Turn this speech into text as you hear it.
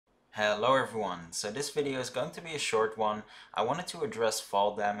Hello everyone, so this video is going to be a short one. I wanted to address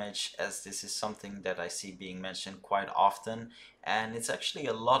fall damage as this is something that I see being mentioned quite often, and it's actually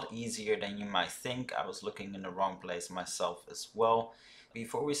a lot easier than you might think. I was looking in the wrong place myself as well.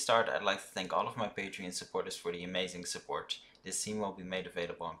 Before we start, I'd like to thank all of my Patreon supporters for the amazing support. This scene will be made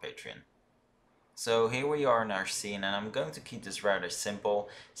available on Patreon. So here we are in our scene, and I'm going to keep this rather simple.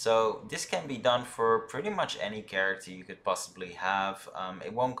 So this can be done for pretty much any character you could possibly have.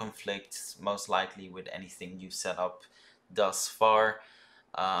 It won't conflict most likely with anything you've set up thus far.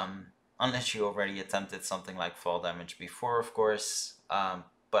 Unless you already attempted something like fall damage before, of course.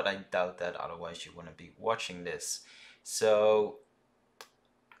 But I doubt that, otherwise you wouldn't be watching this. So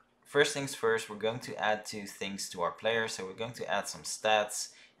first things first, we're going to add two things to our player. So we're going to add some stats,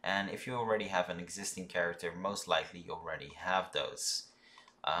 and if you already have an existing character, most likely you already have those.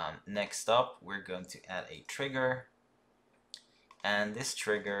 Next up, we're going to add a trigger, and this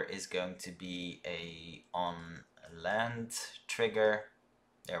trigger is going to be a on land trigger.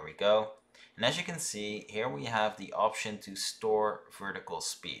 There we go. And as you can see, here we have the option to store vertical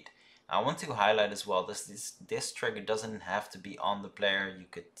speed. I want to highlight as well, this trigger doesn't have to be on the player. You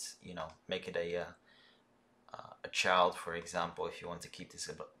could, make it a child, for example, if you want to keep this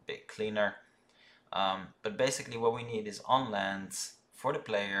a bit cleaner. But basically what we need is on land for the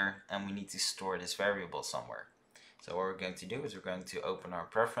player, and we need to store this variable somewhere. So what we're going to do is we're going to open our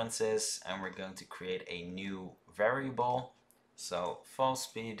preferences, and we're going to create a new variable. So fall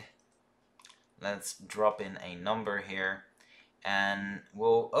speed, let's drop in a number here, and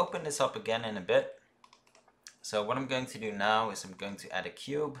we'll open this up again in a bit. So what I'm going to do now is I'm going to add a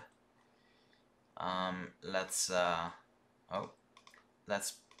cube.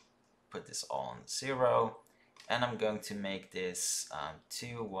 Let's put this all on 0, and I'm going to make this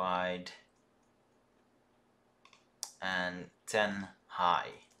 2 wide and 10 high.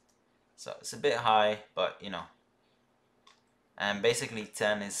 So it's a bit high, but and basically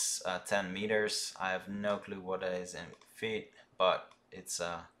 10 is 10 meters. I have no clue what it is in feet, but it's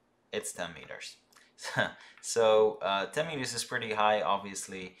 10 meters. So 10 meters is pretty high,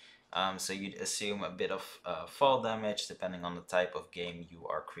 obviously. So you'd assume a bit of fall damage depending on the type of game you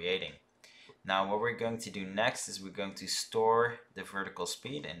are creating. Now what we're going to do next is we're going to store the vertical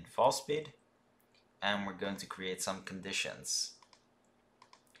speed in fall speed, and we're going to create some conditions.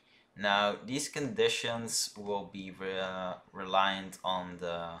 Now these conditions will be reliant on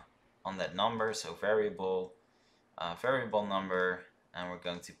that number, so variable number, and we're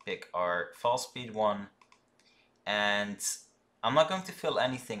going to pick our fall speed one. And I'm not going to fill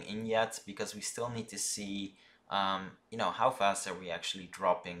anything in yet because we still need to see how fast are we actually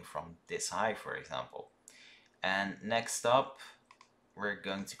dropping from this high, for example. And next up, we're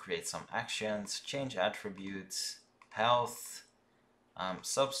going to create some actions, change attributes, health,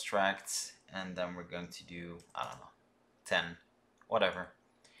 subtract, and then we're going to do, I don't know, 10, whatever.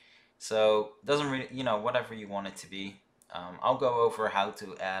 So doesn't really, whatever you want it to be. I'll go over how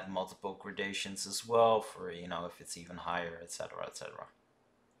to add multiple gradations as well for, if it's even higher, etc., etc.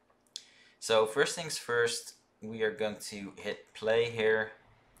 So first things first, we are going to hit play here.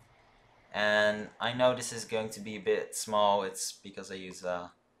 And I know this is going to be a bit small. It's because I use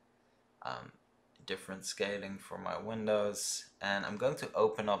different scaling for my windows. And I'm going to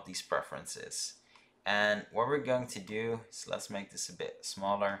open up these preferences. And what we're going to do is, let's make this a bit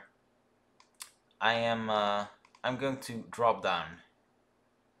smaller. I'm going to drop down,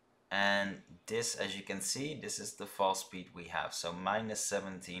 and this, as you can see, this is the fall speed we have, so minus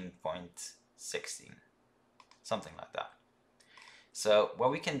 17.16, something like that. So what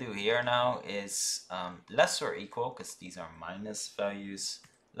we can do here now is less or equal, because these are minus values,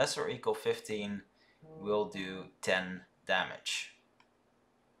 less or equal 15 will do 10 damage.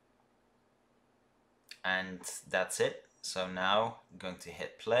 And that's it. So now I'm going to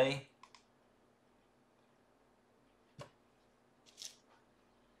hit play.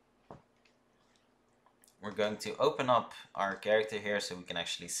 We're going to open up our character here so we can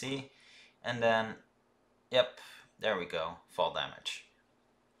actually see, and then, yep, there we go, fall damage.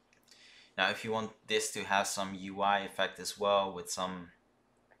 Now if you want this to have some UI effect as well with some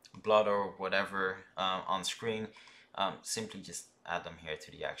blood or whatever on screen, simply just add them here to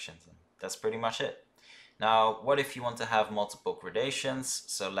the actions, and that's pretty much it. Now what if you want to have multiple gradations?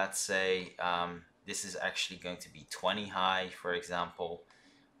 So let's say this is actually going to be 20 high, for example.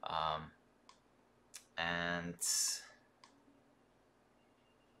 And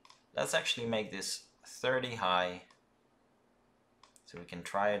let's actually make this 30 high so we can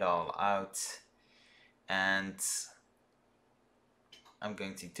try it all out. And I'm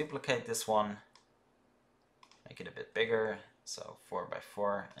going to duplicate this one, make it a bit bigger, So 4 by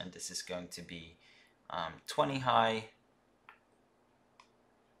 4, and this is going to be 20 high.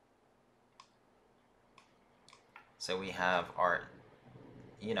 So we have our,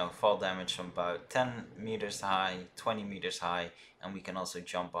 fall damage from about 10 meters high, 20 meters high, and we can also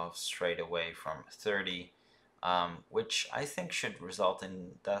jump off straight away from 30, which I think should result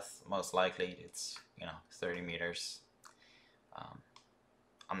in death, most likely. It's, 30 meters.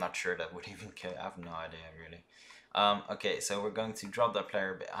 I'm not sure that would even kill. I have no idea, really. Okay, so we're going to drop that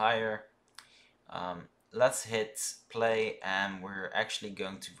player a bit higher. Let's hit play, and we're actually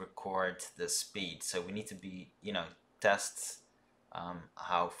going to record the speed. So we need to be, test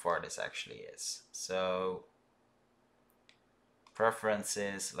how far this actually is. So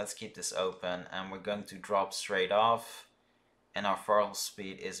preferences, let's keep this open, and we're going to drop straight off, and our fall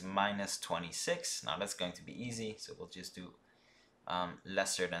speed is minus 26. Now that's going to be easy, so we'll just do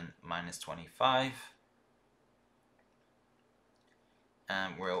lesser than minus 25.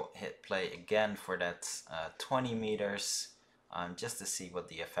 And we'll hit play again for that 20 meters, just to see what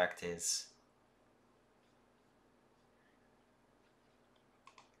the effect is.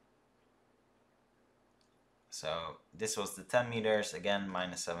 So this was the 10 meters, again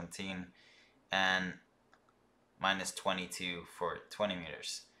minus 17, and minus 22 for 20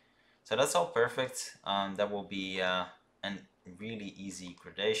 meters. So that's all perfect. That will be a really easy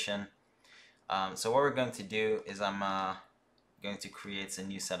gradation. So what we're going to do is I'm going to create a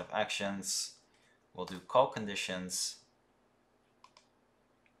new set of actions. We'll do call conditions.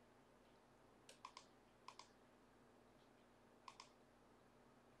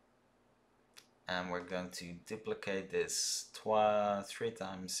 And we're going to duplicate this 3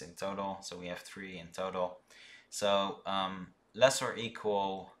 times in total. So we have 3 in total. So less or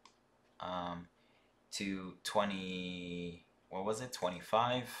equal to 20, what was it,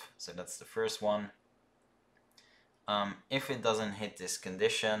 25. So that's the first one. If it doesn't hit this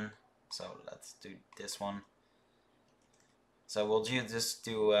condition, so let's do this one. So we'll just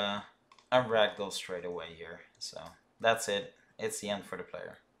do a ragdoll straight away here. So that's it. It's the end for the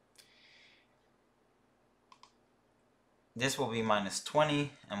player. This will be minus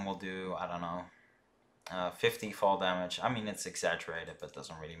 20, and we'll do, I don't know, 50 fall damage. I mean, it's exaggerated, but it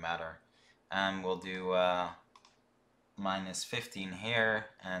doesn't really matter. And we'll do minus 15 here,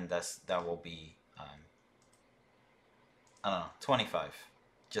 and that will be, I don't know, 25,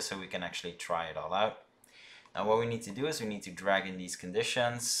 just so we can actually try it all out. Now what we need to do is we need to drag in these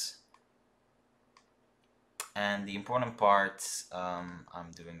conditions. And the important part,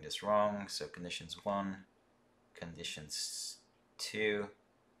 I'm doing this wrong, so conditions 1, conditions 2,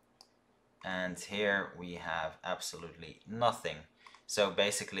 and here we have absolutely nothing. So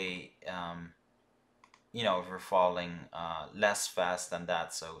basically, if we're falling less fast than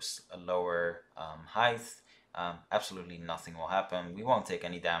that, so a lower height, absolutely nothing will happen. We won't take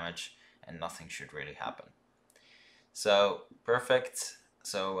any damage, and nothing should really happen. So perfect.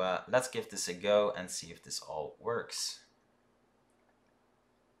 So let's give this a go and see if this all works.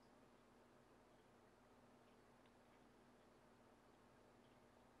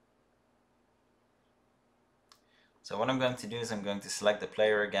 So what I'm going to do is I'm going to select the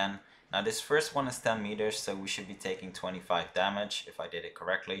player again. Now this first one is 10 meters, so we should be taking 25 damage if I did it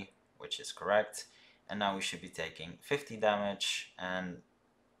correctly, which is correct. And now we should be taking 50 damage, and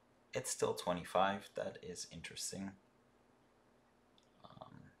it's still 25. That is interesting.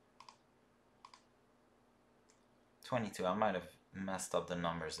 22, I might have messed up the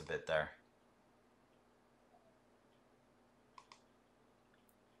numbers a bit there.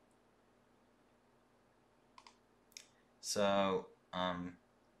 So,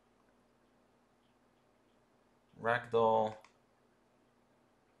 ragdoll.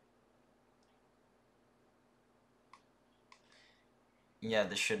 Yeah,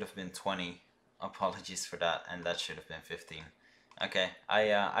 this should have been 20. Apologies for that, and that should have been 15. Okay,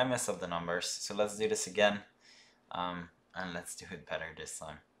 I messed up the numbers, so let's do this again. And let's do it better this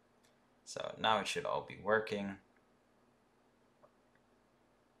time. So now it should all be working.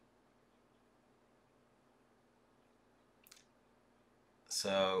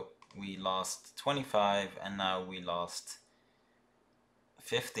 So we lost 25, and now we lost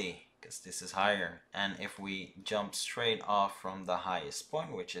 50, because this is higher. And if we jump straight off from the highest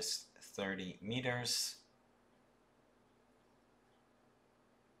point, which is 30 meters,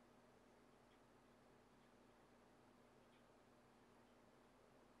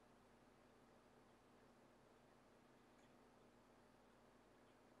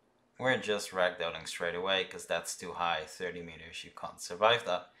 we're just ragdolling straight away, because that's too high. 30 meters, you can't survive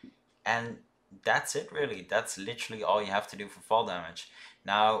that. And that's it, really. That's literally all you have to do for fall damage.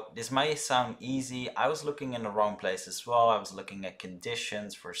 Now, this might sound easy. I was looking in the wrong place as well. I was looking at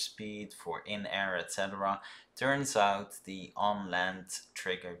conditions for speed, for in-air, etc. Turns out the on-land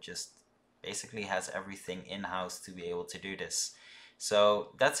trigger just basically has everything in-house to be able to do this.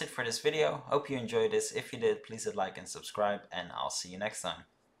 So that's it for this video. Hope you enjoyed this. If you did, please hit like and subscribe, and I'll see you next time.